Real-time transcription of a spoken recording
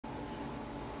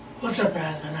What's up,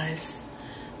 Razzmanites?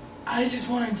 I just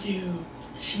wanted to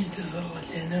shoot this little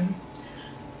addendum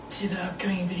to the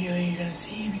upcoming video you're going to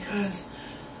see because,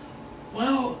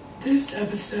 well, this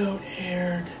episode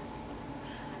aired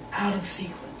out of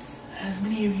sequence. As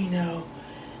many of you know,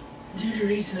 due to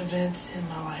recent events in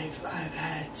my life, I've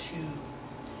had to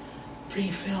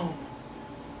pre-film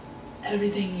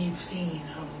everything you've seen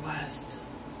over the last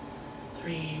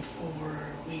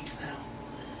 3-4 weeks now.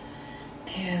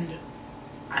 And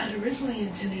I had originally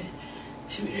intended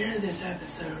to air this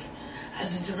episode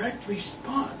as a direct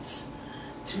response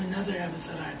to another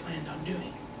episode I planned on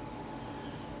doing.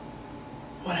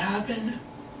 What happened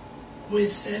with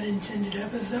said intended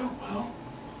episode? Well,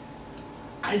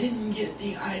 I didn't get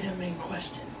the item in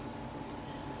question.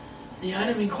 The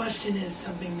item in question is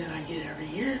something that I get every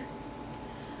year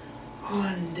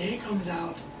on the day it comes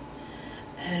out,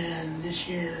 and this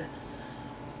year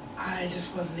I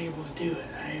just wasn't able to do it.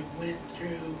 I went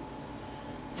through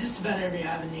just about every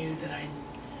avenue that I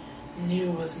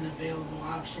knew was an available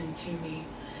option to me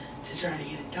to try to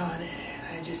get it done,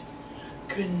 and I just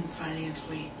couldn't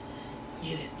financially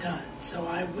get it done. So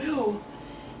I will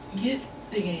get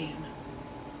the game.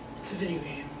 It's a video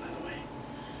game, by the way.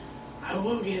 I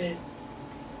will get it.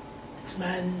 It's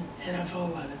Madden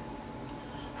NFL 11.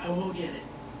 I will get it.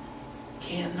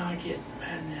 Can't not get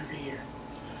Madden every year.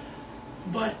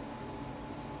 But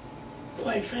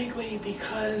quite frankly,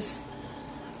 because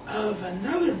of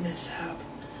another mishap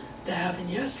that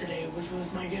happened yesterday, which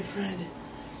was my good friend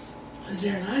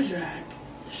Zarin Isaac,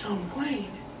 Sean McClain,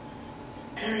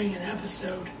 airing an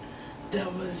episode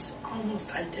that was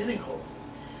almost identical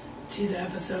to the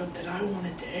episode that I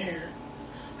wanted to air,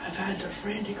 I've had to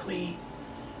frantically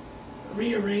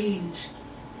rearrange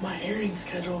my airing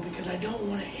schedule because I don't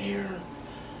want to air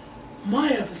my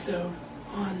episode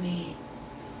on the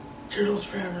Turtles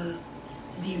Forever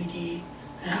DVD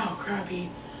and how crappy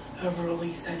of a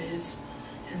release that is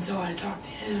until I talk to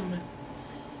him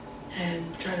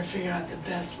and try to figure out the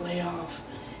best layoff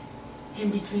in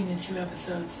between the two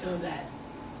episodes so that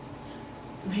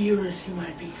viewers who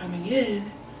might be coming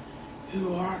in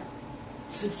who aren't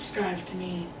subscribed to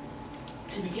me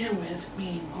to begin with,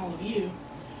 meaning all of you,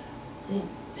 won't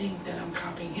think that I'm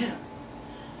copying him.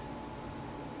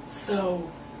 So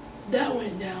that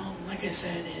went down, like I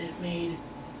said, and it made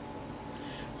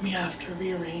me have to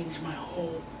rearrange my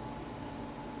whole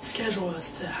schedule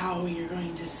as to how you're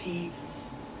going to see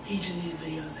each of these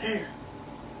videos air.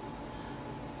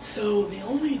 So the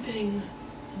only thing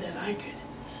that I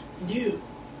could do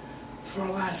for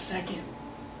a last second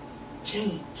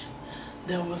change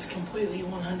that was completely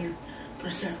 100%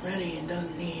 ready and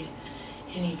doesn't need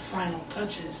any final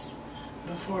touches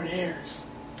before it airs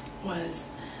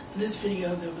was this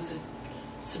video that was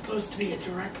supposed to be a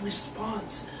direct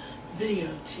response video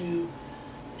to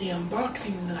the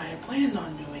unboxing that I had planned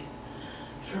on doing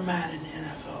for Madden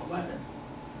NFL 11.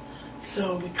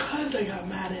 So because I got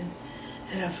Madden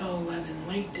NFL 11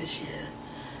 late this year,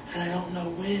 and I don't know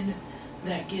when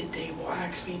that get date will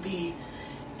actually be,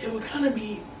 it would kind of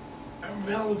be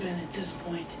irrelevant at this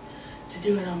point to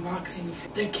do an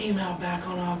unboxing that came out back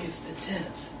on August the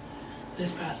 10th,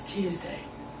 this past Tuesday.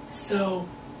 So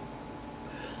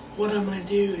what I'm going to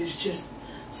do is just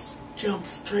jump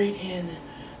straight in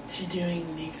to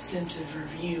doing the extensive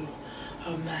review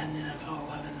of Madden NFL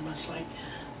 11, much like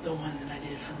the one that I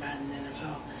did for Madden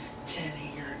NFL 10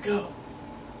 a year ago.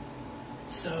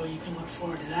 So you can look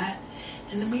forward to that.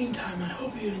 In the meantime, I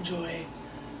hope you enjoy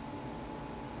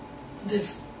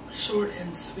this short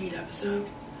and sweet episode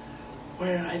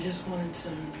where I just wanted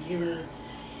some viewer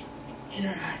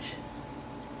interaction.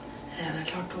 And I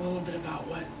talked a little bit about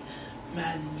what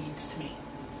Madden means to me.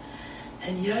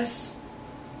 And yes,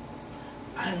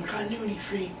 I'm a continuity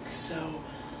freak, so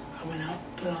I went out,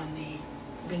 put on the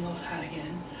Bengals hat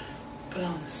again, put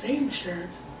on the same shirt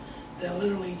that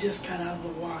literally just got out of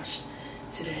the wash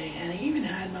today, and I even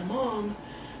had my mom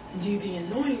do the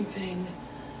annoying thing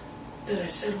that I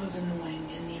said was annoying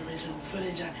in the original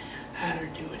footage. I had her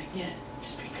do it again,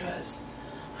 just because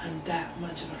I'm that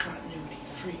much of a continuity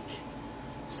freak.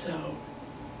 So,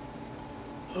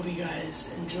 hope you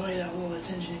guys enjoy that little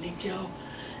attention to detail.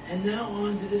 And now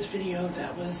on to this video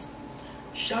that was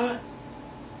shot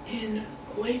in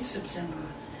late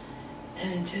September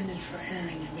and intended for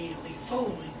airing immediately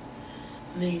following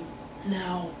the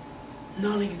now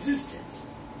non-existent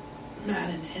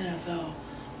Madden NFL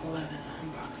 11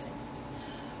 unboxing.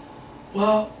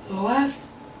 Well, the last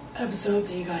episode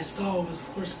that you guys saw was,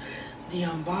 of course, the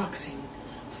unboxing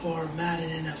for Madden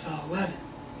NFL 11.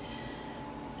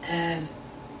 And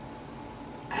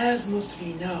as most of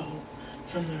you know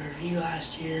from the review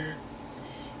last year,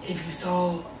 if you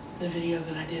saw the video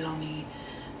that I did on the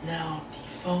now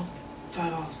defunct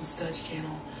 5 Awesome Studs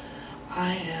channel,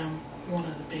 I am one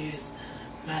of the biggest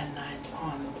Madden Knights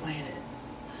on the planet.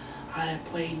 I have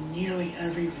played nearly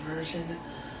every version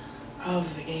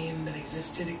of the game that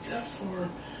existed except for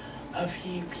a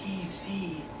few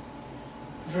PC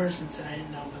versions that I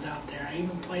didn't know was out there. I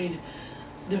even played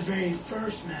the very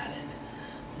first Madden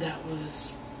that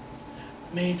was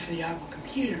made for the Apple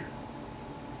computer.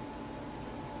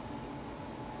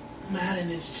 Madden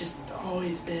has just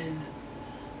always been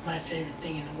my favorite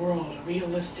thing in the world,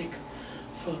 realistic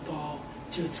football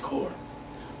to its core.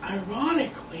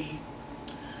 Ironically,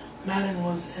 Madden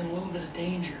was in a little bit of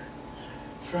danger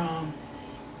from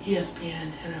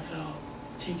ESPN NFL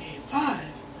 2K5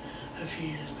 a few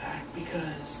years back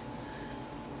because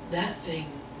that thing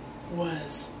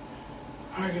was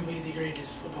arguably the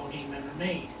greatest football game ever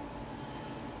made.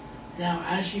 Now,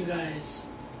 as you guys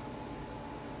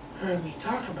heard me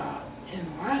talk about in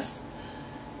the last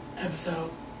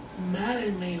episode,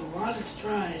 Madden made a lot of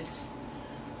strides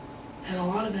and a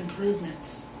lot of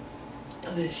improvements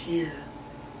this year.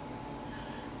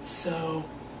 So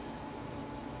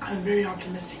I'm very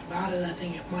optimistic about it. I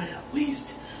think it might at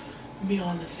least be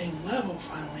on the same level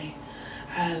finally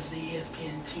as the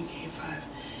ESPN 2K5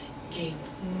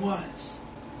 game was.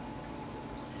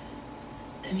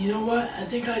 And you know what? I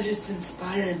think I just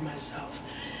inspired myself.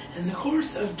 In the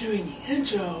course of doing the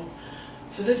intro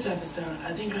for this episode,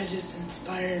 I think I just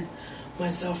inspired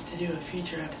myself to do a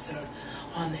future episode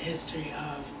on the history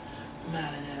of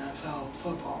Madden NFL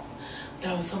football.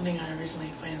 That was something I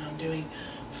originally planned on doing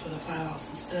for the 5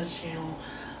 Awesome Studs channel.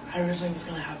 I originally was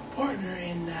going to have a partner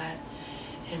in that,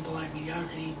 in Polite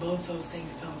Mediocrity. Both those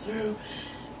things fell through.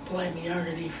 Polite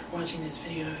Mediocrity, if you're watching this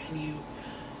video and you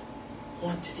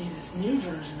want to do this new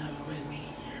version of it with me,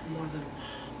 you're more than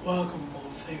welcome. We'll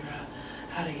figure out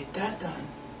how to get that done.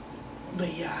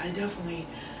 But yeah, I definitely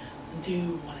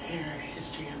do want to air a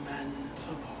history of Madden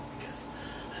football because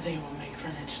I think it will make for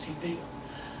an interesting video.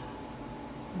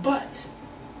 But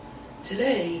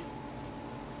today,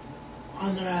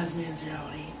 on the Razman's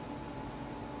Reality,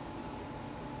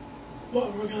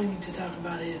 what we're going to talk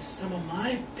about is some of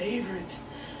my favorite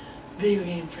video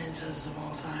game franchises of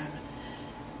all time.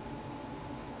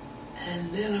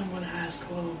 And then I'm going to ask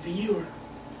a little viewer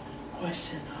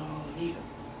question of all of you.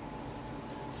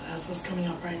 So that's what's coming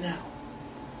up right now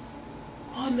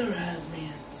on the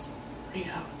Razman's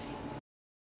Reality.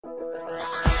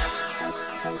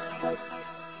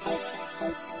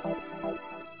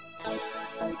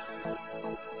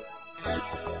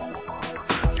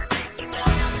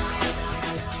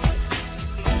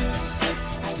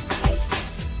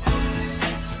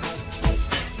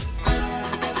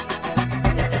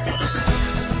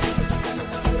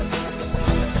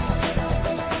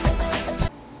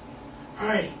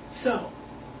 Alrighty, so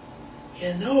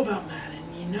you know about Madden.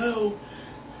 You know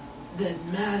that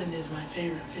Madden is my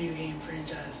favorite video game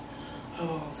franchise of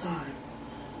all time.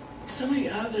 Some of the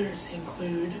others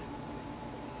include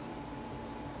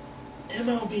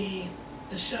MLB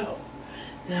The Show.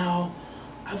 Now,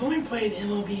 I've only played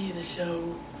MLB The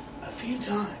Show a few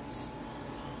times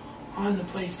on the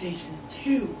PlayStation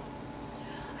 2.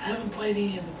 I haven't played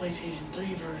any of the PlayStation 3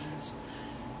 versions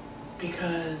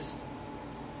because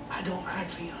I don't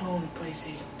actually own a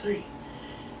PlayStation 3.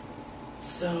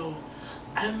 So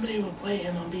I haven't been able to play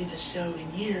MLB The Show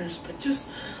in years, but just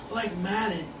like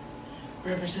Madden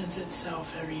represents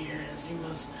itself every year as the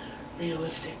most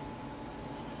realistic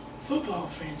football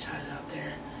franchise out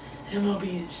there,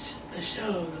 MLB The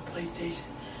Show, the PlayStation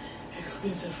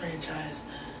exclusive franchise,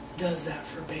 does that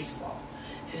for baseball.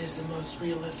 It is the most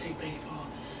realistic baseball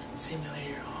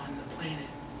simulator on the planet,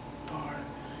 bar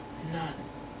none.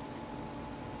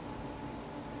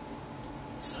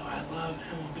 So I love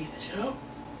MLB The Show.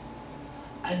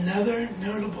 Another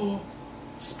notable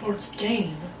sports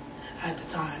game at the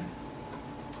time,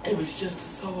 it was just a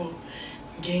solo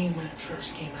game when it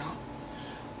first came out.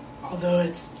 Although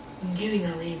it's getting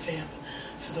a revamp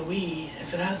for the Wii,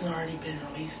 if it hasn't already been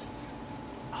released,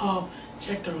 I'll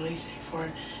check the release date for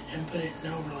it and put it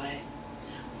in overlay.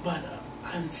 But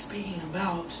I'm speaking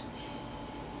about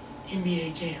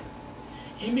NBA Jam.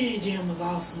 NBA Jam was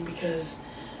awesome because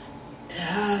it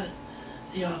had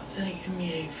the authentic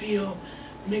NBA feel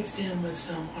mixed in with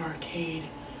some arcade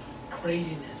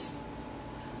craziness.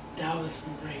 That was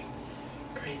some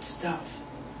great stuff.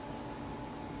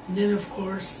 And then, of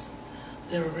course,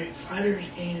 there were great fighters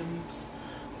games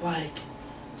like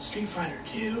Street Fighter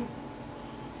 2,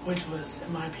 which was,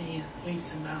 in my opinion,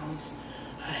 leaps and bounds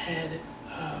ahead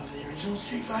of the original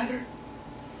Street Fighter.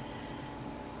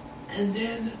 And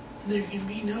then there can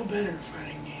be no better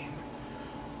fighting game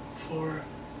for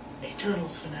a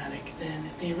Turtles fanatic than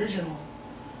the original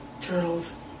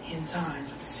Turtles in Time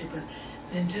for the Super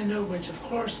Nintendo, which of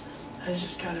course has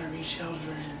just got a reshelled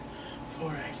version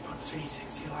for Xbox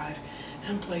 360 Live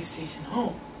and PlayStation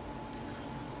Home.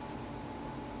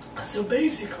 So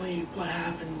basically what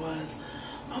happened was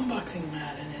unboxing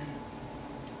Madden and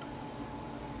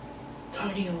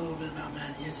talking a little bit about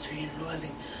Madden history and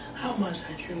realizing how much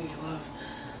I truly love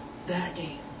that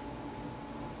game.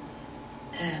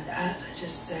 And as I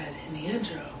just said in the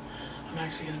intro, I'm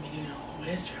actually going to be doing a whole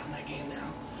history on that game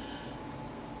now.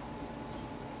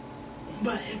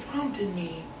 But it prompted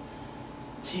me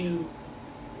to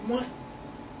want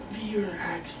viewer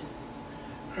action,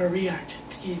 or reaction,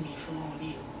 from all of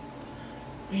you.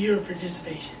 Viewer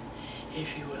participation,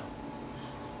 if you will.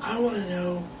 I want to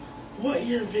know what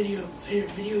your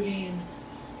favorite video game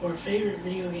or favorite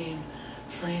video game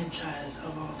franchise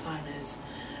of all time is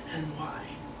and why.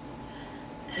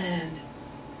 And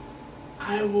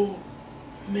I will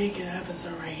make an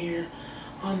episode right here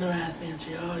on the Razman's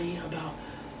Reality about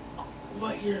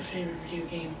what your favorite video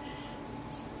games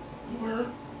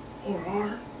were or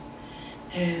are,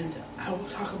 and I will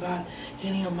talk about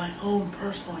any of my own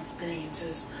personal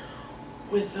experiences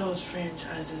with those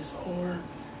franchises or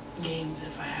games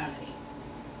if I have any.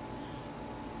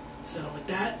 So with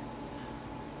that,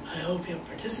 I hope you'll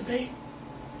participate,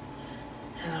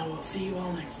 and I will see you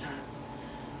all next time.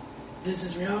 This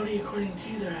is Reality according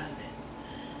to the Razman.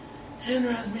 And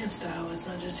Razman style is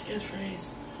not just a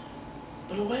catchphrase,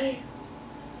 but a way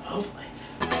of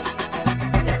life.